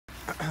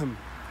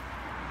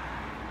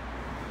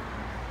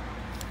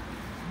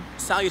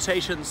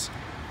Salutations,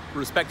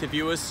 respected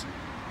viewers.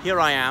 Here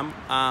I am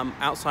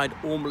outside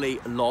Ormley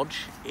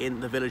Lodge in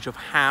the village of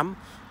Ham,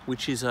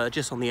 which is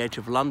just on the edge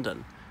of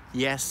London.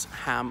 Yes,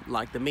 ham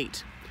like the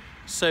meat.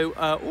 So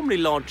Ormley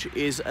Lodge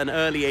is an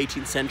early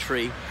 18th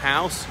century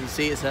house. You can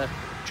see it's a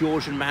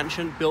Georgian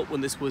mansion built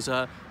when this was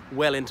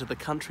well into the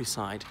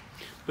countryside.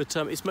 But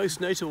its most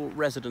notable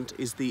resident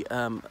is the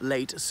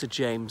late Sir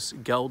James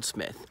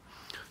Goldsmith.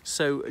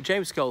 So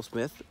James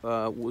Goldsmith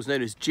was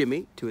known as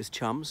Jimmy to his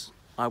chums.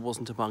 I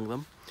wasn't among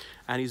them.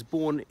 And he was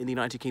born in the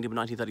United Kingdom in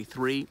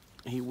 1933.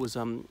 He was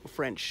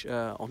French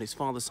on his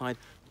father's side,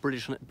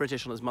 British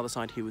on his mother's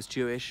side. He was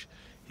Jewish.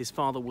 His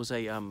father was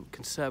a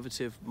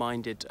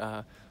conservative-minded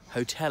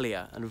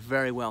hotelier and a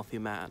very wealthy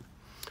man.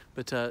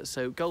 But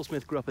so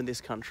Goldsmith grew up in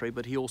this country,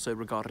 but he also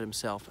regarded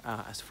himself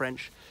as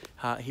French.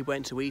 He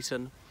went to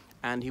Eton,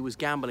 and he was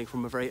gambling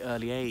from a very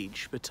early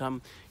age. But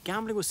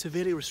gambling was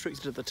severely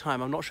restricted at the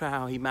time. I'm not sure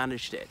how he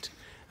managed it.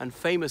 And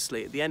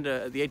famously, at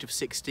the age of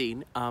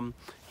 16,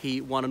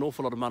 he won an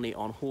awful lot of money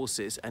on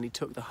horses, and he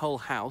took the whole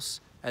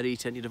house at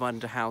Eton. He divided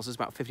into houses,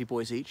 about 50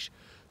 boys each,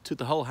 took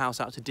the whole house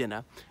out to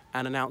dinner,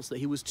 and announced that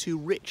he was too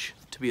rich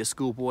to be a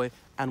schoolboy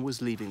and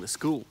was leaving the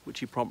school, which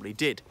he promptly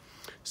did.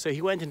 So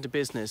he went into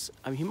business.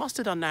 I mean, he must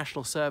have done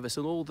national service,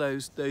 and all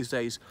those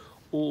days,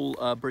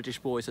 all British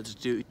boys had to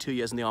do 2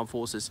 years in the armed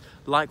forces.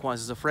 Likewise,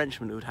 as a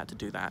Frenchman who had had to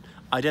do that.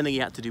 I don't think he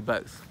had to do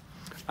both.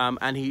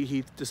 And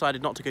he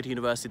decided not to go to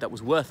university. That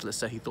was worthless,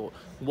 so he thought,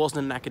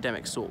 wasn't an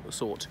academic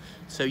sort.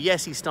 So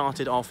yes, he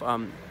started off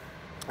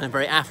in a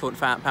very affluent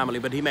family,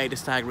 but he made a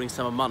staggering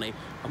sum of money.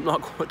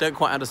 Don't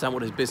quite understand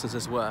what his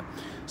businesses were.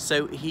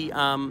 So he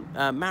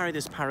married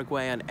this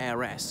Paraguayan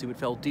heiress who he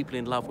fell deeply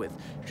in love with.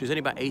 She was only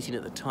about 18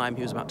 at the time.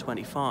 He was about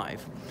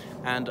 25.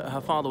 And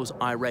her father was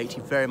irate.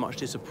 He very much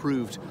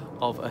disapproved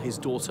of his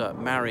daughter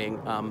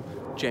marrying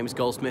James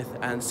Goldsmith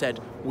and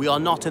said, "We are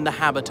not in the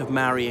habit of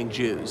marrying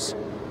Jews."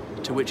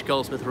 To which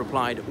Goldsmith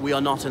replied, "We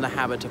are not in the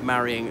habit of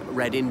marrying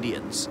Red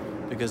Indians,"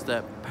 because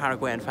the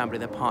Paraguayan family,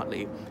 they're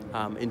partly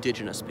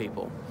indigenous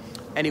people.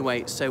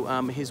 Anyway, so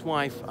his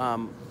wife,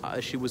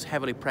 she was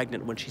heavily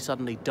pregnant when she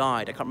suddenly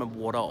died. I can't remember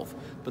what of,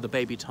 but the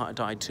baby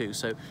died too.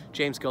 So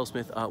James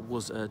Goldsmith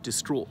was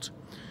distraught.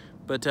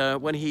 But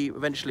when he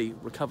eventually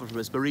recovered from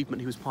his bereavement,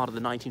 he was part of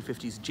the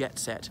 1950s jet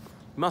set.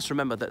 You must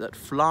remember that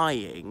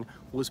flying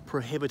was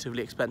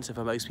prohibitively expensive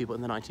for most people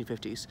in the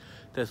 1950s.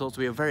 There thought to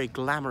be a very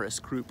glamorous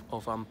group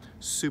of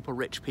super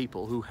rich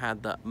people who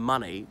had the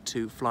money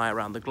to fly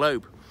around the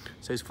globe.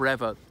 So he's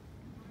forever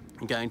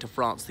going to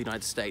France, the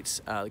United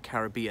States, the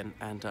Caribbean,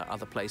 and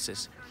other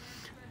places.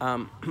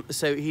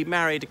 So he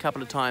married a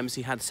couple of times.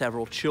 He had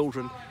several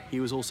children. He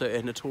was also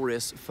a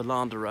notorious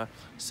philanderer,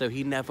 so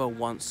he never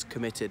once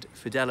committed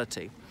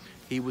fidelity.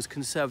 He was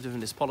conservative in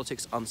his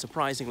politics,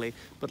 unsurprisingly,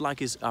 but like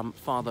his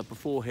father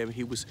before him,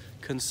 he was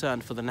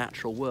concerned for the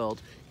natural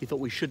world. He thought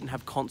we shouldn't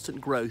have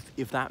constant growth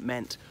if that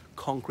meant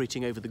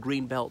concreting over the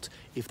green belt,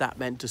 if that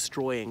meant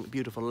destroying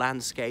beautiful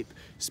landscape,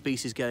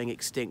 species going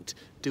extinct.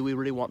 Do we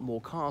really want more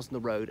cars on the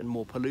road and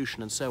more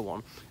pollution and so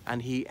on?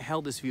 And he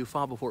held this view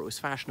far before it was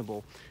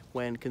fashionable,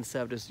 when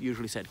conservatives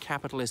usually said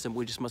capitalism,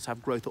 we just must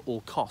have growth at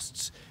all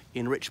costs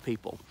in rich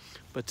people.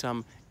 But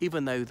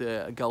even though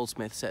the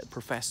Goldsmith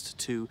professed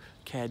to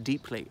care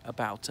deeply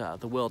about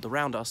the world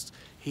around us,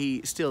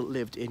 he still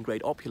lived in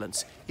great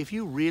opulence. If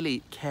you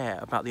really care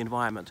about the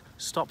environment,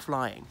 stop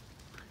flying,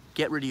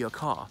 get rid of your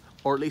car,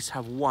 or at least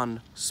have one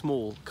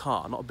small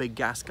car, not a big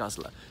gas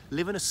guzzler.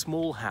 Live in a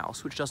small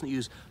house which doesn't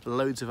use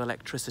loads of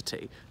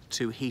electricity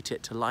to heat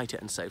it, to light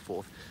it, and so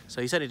forth. So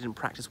he said he didn't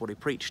practice what he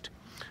preached.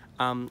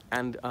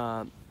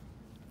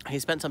 He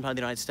spent some time in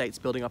the United States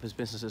building up his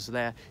businesses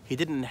there. He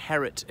didn't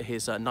inherit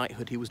his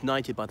knighthood. He was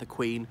knighted by the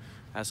Queen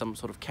as some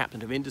sort of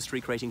captain of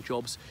industry, creating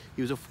jobs.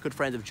 He was a good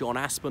friend of John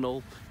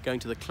Aspinall, going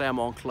to the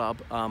Claremont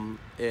Club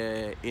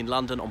in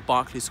London on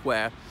Berkeley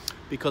Square,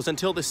 because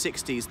until the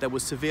 60s, there were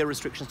severe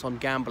restrictions on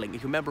gambling.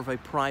 If you're a member of a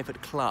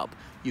private club,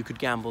 you could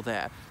gamble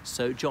there.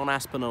 So John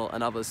Aspinall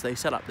and others, they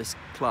set up this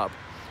club,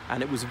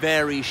 and it was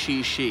very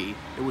she.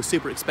 It was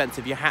super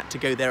expensive. You had to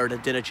go there in a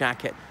dinner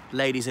jacket,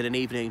 ladies in an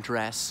evening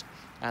dress.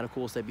 And of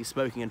course, they'd be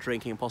smoking and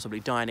drinking and possibly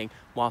dining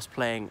whilst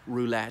playing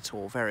roulette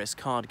or various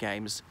card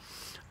games.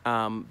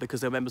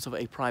 Because they were members of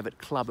a private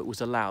club, it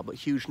was allowed, but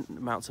huge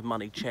amounts of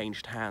money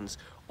changed hands.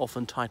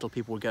 Often titled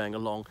people were going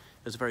along.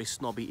 It was a very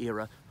snobby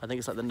era. I think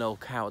it's like the Noel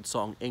Coward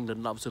song,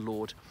 "England Loves a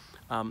Lord."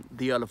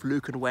 The Earl of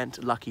Lucan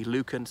went, Lucky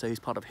Lucan, so he's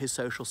part of his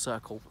social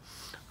circle.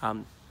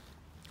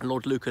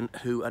 Lord Lucan,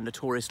 who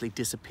notoriously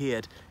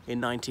disappeared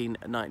in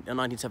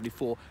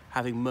 1974,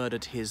 having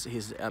murdered his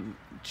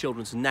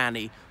children's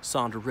nanny,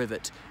 Sandra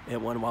Rivet,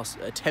 whilst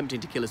attempting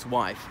to kill his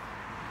wife.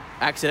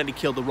 Accidentally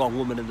killed the wrong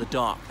woman in the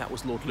dark. That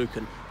was Lord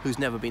Lucan, who's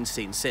never been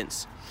seen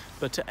since.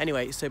 But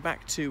anyway, so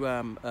back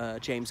to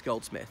James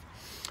Goldsmith.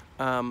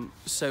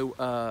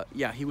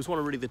 Yeah, he was one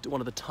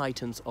of the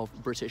titans of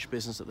British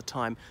business at the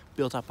time,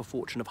 built up a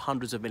fortune of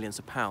hundreds of millions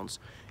of pounds.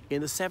 In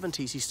the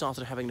 70s, he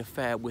started having an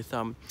affair with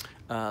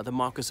the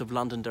Marquess of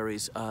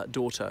Londonderry's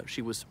daughter.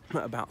 She was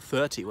about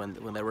 30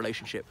 when their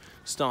relationship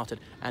started,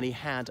 and he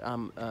had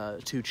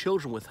 2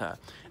 children with her.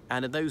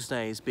 And in those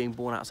days, being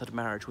born outside of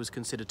marriage was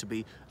considered to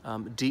be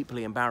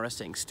deeply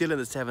embarrassing. Still in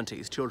the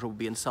 70s, children would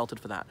be insulted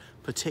for that,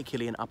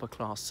 particularly in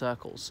upper-class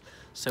circles.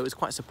 So it's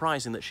quite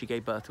surprising that she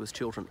gave birth to his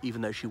children,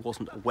 even though she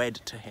wasn't wed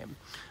to him.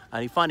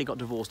 And he finally got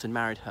divorced and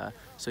married her.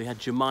 So he had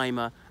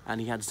Jemima, and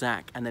he had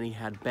Zach, and then he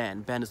had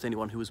Ben. Ben is the only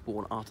one who was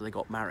born after they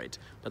got married.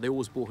 But they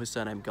always bore his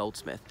surname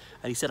Goldsmith.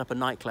 And he set up a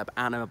nightclub,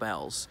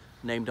 Anabel's,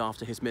 named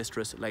after his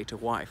mistress, later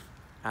wife,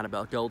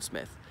 Anabel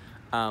Goldsmith.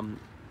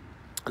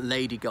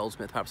 Lady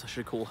Goldsmith, perhaps I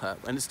should call her,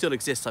 and it still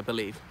exists, I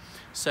believe.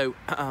 So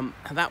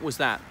that was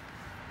that.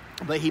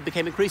 But he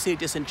became increasingly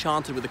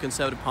disenchanted with the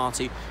Conservative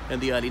Party in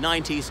the early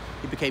 90s.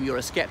 He became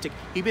Eurosceptic.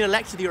 He'd been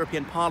elected to the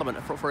European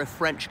Parliament for a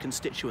French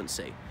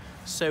constituency.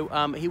 So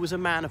he was a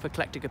man of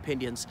eclectic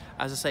opinions.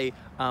 As I say,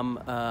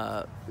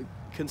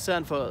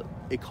 concern for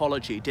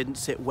ecology didn't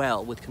sit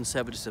well with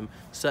conservatism,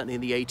 certainly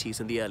in the 80s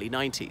and the early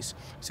 90s.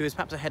 So he was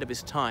perhaps ahead of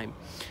his time.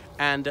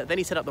 And then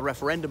he set up the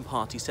Referendum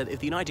Party, said if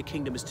the United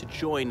Kingdom is to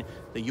join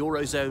the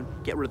Eurozone,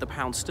 get rid of the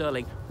pound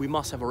sterling, we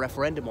must have a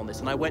referendum on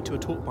this. And I went to a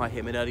talk by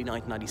him in early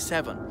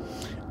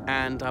 1997.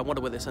 And I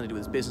wonder whether it's something to do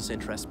with his business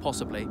interests,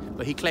 possibly.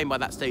 But he claimed by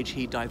that stage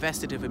he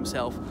divested of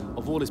himself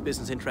of all his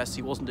business interests.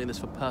 He wasn't doing this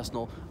for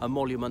personal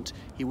emolument.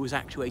 He was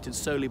actuated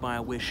solely by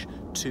a wish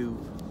to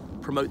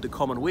promote the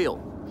common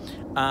weal.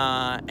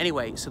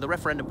 Anyway, so the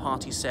Referendum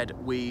Party said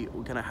we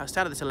were going to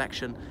stand at this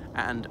election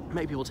and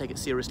make people take it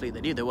seriously.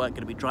 They knew they weren't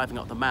going to be driving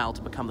up the Mall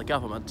to become the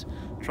government,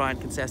 try and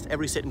contest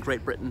every seat in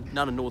Great Britain,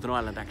 none in Northern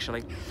Ireland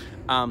actually,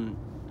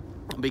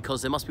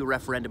 because there must be a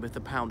referendum if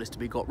the pound is to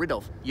be got rid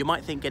of. You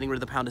might think getting rid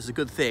of the pound is a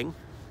good thing,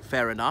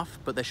 fair enough,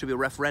 but there should be a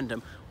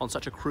referendum on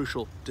such a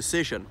crucial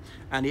decision.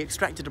 And he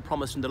extracted a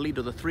promise from the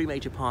leader of the 3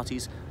 major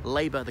parties,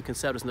 Labour, the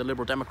Conservatives and the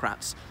Liberal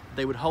Democrats.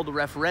 They would hold a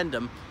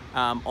referendum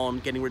on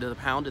getting rid of the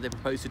pound if they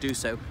proposed to do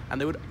so, and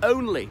they would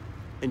only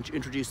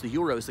introduce the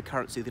euro as the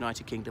currency of the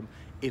United Kingdom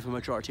if a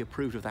majority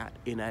approved of that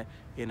in a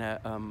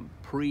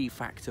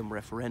pre-factum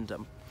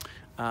referendum.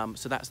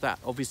 So that's that.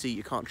 Obviously,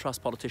 you can't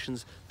trust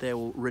politicians. They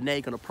will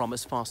renege on a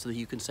promise faster than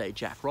you can say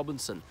Jack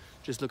Robinson.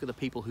 Just look at the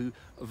people who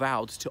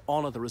vowed to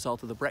honour the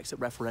result of the Brexit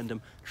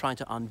referendum, trying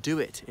to undo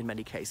it in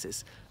many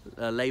cases.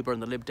 Labour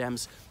and the Lib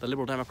Dems, the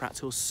Liberal Democrats,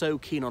 who are so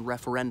keen on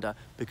referenda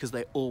because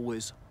they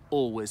always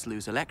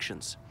lose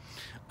elections.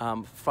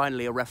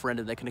 Finally, a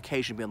referendum, they can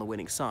occasionally be on the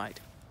winning side.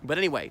 But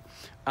anyway,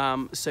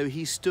 so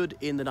he stood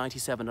in the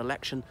 97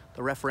 election.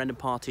 The Referendum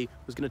Party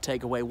was going to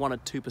take away 1 or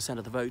 2%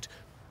 of the vote,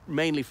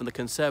 mainly from the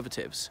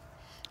Conservatives,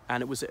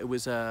 and it was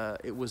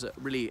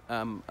really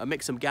a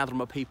mix and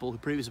gathering of people who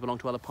previously belonged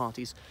to other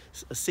parties.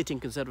 A sitting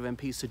Conservative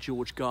MP, Sir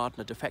George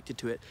Gardner, defected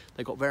to it.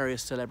 They got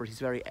various celebrities,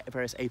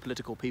 various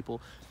apolitical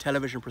people,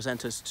 television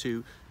presenters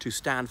to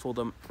stand for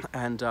them,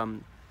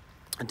 and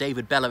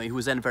David Bellamy, who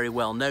was then very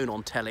well known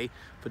on telly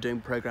for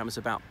doing programmes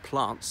about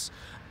plants.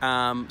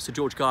 So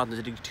George Gardner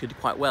did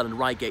quite well, and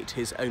Reigate,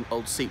 his own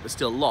old seat, but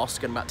still lost,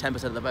 getting about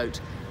 10% of the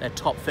vote, their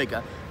top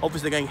figure.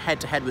 Obviously, they're going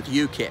head-to-head with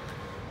UKIP.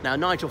 Now,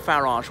 Nigel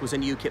Farage was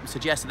in UKIP and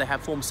suggested they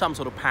had formed some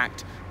sort of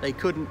pact. They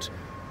couldn't,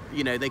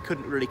 they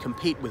couldn't really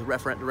compete with the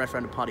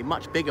Referendum Party,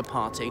 much bigger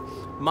party,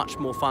 much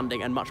more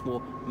funding and much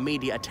more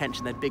media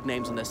attention. They had big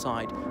names on their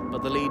side.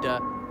 But the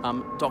leader,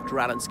 Dr.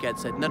 Alan Sked,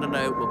 said, no,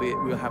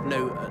 we'll have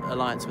no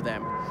alliance with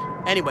them.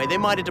 Anyway, they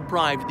might have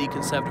deprived the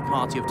Conservative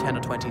Party of 10 or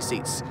 20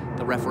 seats,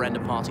 the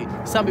Referendum Party.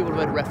 Some people who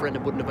voted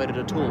referendum wouldn't have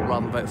voted at all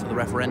rather than vote for the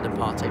Referendum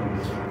Party.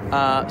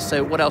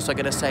 So what else am I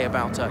going to say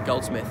about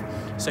Goldsmith?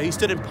 So he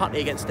stood in Putney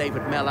against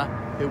David Mellor,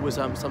 who was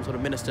some sort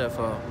of minister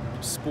for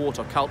sport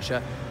or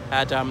culture,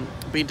 had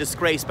been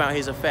disgraced about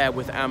his affair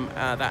with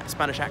that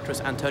Spanish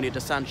actress Antonia de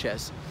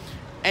Sanchez.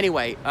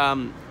 Anyway,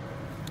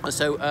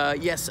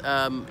 yes,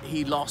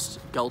 he lost,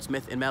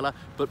 Goldsmith, in Mellor,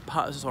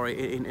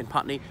 in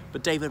Putney,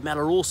 but David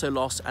Mellor also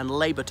lost, and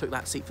Labour took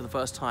that seat for the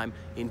first time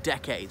in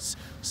decades.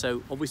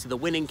 So obviously the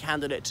winning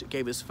candidate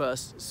gave the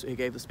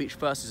speech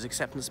first, his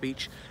acceptance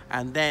speech,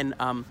 and then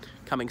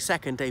coming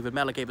second, David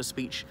Mellor gave a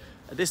speech.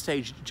 At this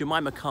stage,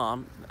 Jemima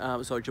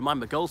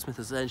Goldsmith,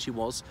 as then she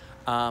was,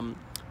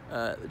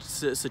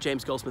 Sir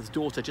James Goldsmith's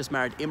daughter, just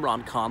married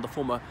Imran Khan, the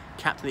former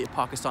captain of the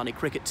Pakistani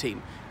cricket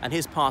team, and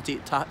his party,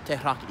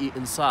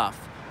 Tehreek-e-Insaf,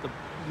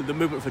 the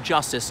movement for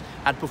justice,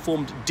 had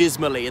performed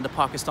dismally in the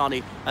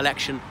Pakistani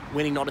election,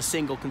 winning not a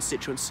single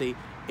constituency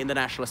in the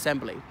National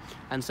Assembly.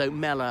 And so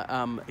Mellor,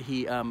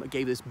 he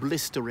gave this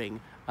blistering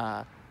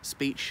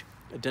speech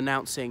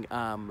denouncing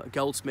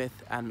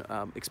Goldsmith and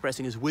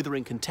expressing his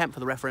withering contempt for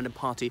the Referendum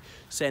Party,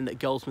 saying that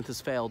Goldsmith has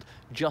failed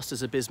just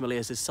as abysmally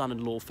as his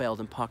son-in-law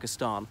failed in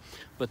Pakistan.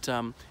 But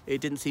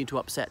it didn't seem to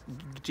upset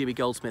Jimmy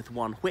Goldsmith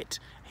one whit.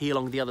 He,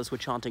 along with the others, were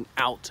chanting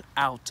out,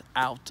 out,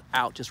 out,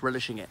 out, just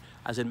relishing it.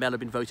 as in Mel had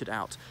been voted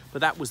out.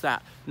 But that was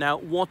that. Now,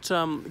 what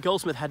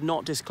Goldsmith had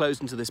not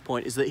disclosed until this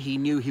point is that he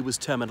knew he was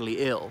terminally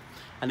ill,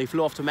 and he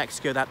flew off to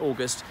Mexico that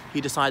August.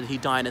 He decided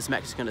he'd die in his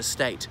Mexican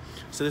estate.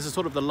 So this is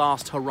sort of the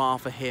last hurrah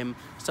for him.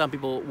 Some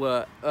people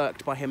were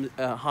irked by him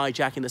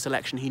hijacking this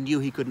election. He knew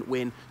he couldn't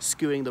win,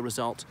 skewing the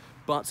result.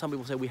 But some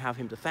people say we have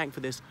him to thank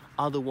for this.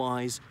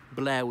 Otherwise,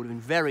 Blair would have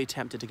been very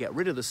tempted to get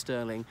rid of the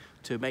sterling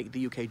to make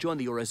the UK join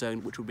the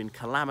Eurozone, which would have been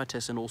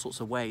calamitous in all sorts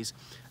of ways.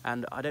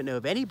 And I don't know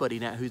of anybody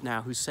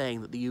now who's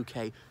saying that the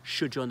UK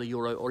should join the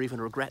Euro or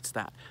even regrets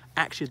that.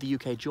 Actually, if the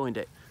UK joined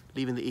it,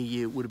 leaving the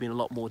EU would have been a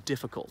lot more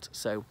difficult.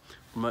 So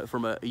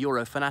from a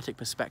Euro fanatic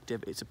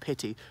perspective, it's a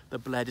pity that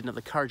Blair didn't have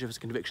the courage of his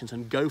convictions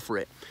and go for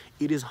it.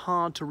 It is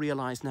hard to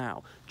realise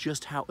now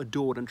just how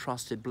adored and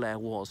trusted Blair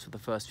was for the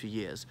first few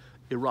years.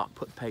 Iraq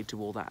put paid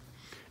to all that.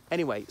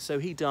 Anyway, so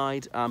he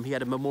died. He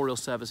had a memorial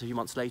service a few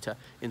months later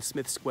in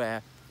Smith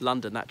Square,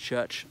 London, that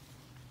church.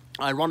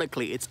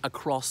 Ironically, it's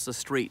across the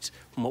street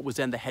from what was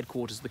then the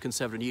headquarters of the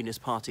Conservative and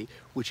Unionist Party,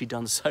 which he'd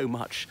done so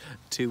much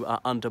to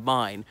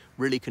undermine,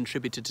 really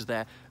contributed to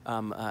their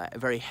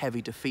very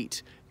heavy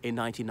defeat in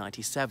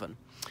 1997.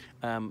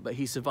 But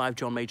he survived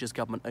John Major's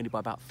government only by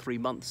about 3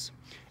 months.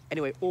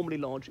 Anyway, Ormley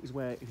Lodge is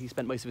where he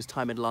spent most of his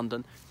time in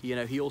London. You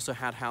know, he also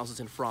had houses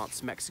in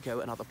France,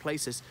 Mexico, and other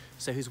places.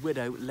 So his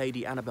widow,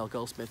 Lady Anabel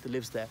Goldsmith,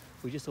 lives there.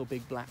 We just saw a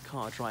big black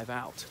car drive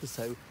out.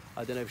 So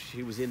I don't know if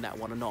she was in that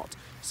one or not.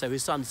 So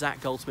his son,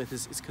 Zach Goldsmith,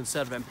 is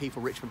Conservative MP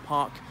for Richmond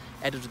Park,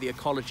 editor of The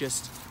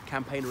Ecologist,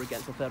 campaigner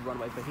against the third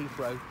runway for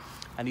Heathrow.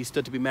 And he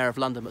stood to be mayor of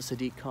London, but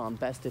Sadiq Khan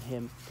bested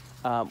him.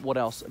 What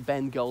else?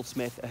 Ben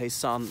Goldsmith, his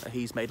son,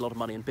 he's made a lot of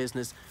money in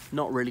business.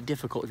 Not really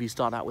difficult if you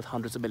start out with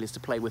hundreds of millions to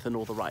play with and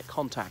all the right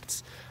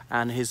contacts.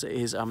 And his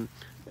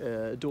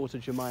daughter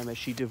Jemima,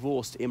 she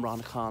divorced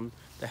Imran Khan.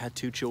 They had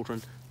 2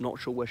 children, not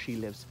sure where she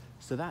lives.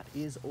 So that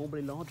is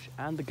Ormley Lodge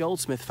and the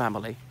Goldsmith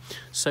family.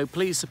 So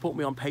please support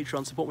me on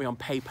Patreon, support me on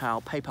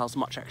PayPal. PayPal's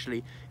much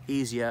actually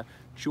easier.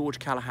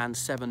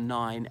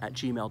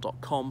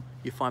 georgecallahan79@gmail.com.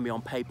 You find me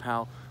on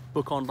PayPal.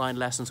 Book online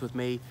lessons with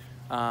me.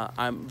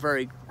 I'm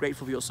very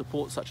grateful for your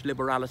support. Such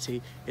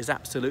liberality is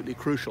absolutely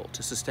crucial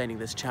to sustaining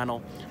this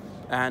channel.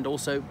 And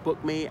also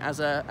book me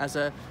as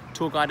a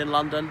tour guide in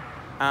London.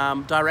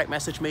 Direct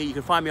message me. You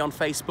can find me on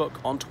Facebook,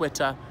 on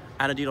Twitter,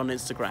 and indeed on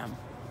Instagram.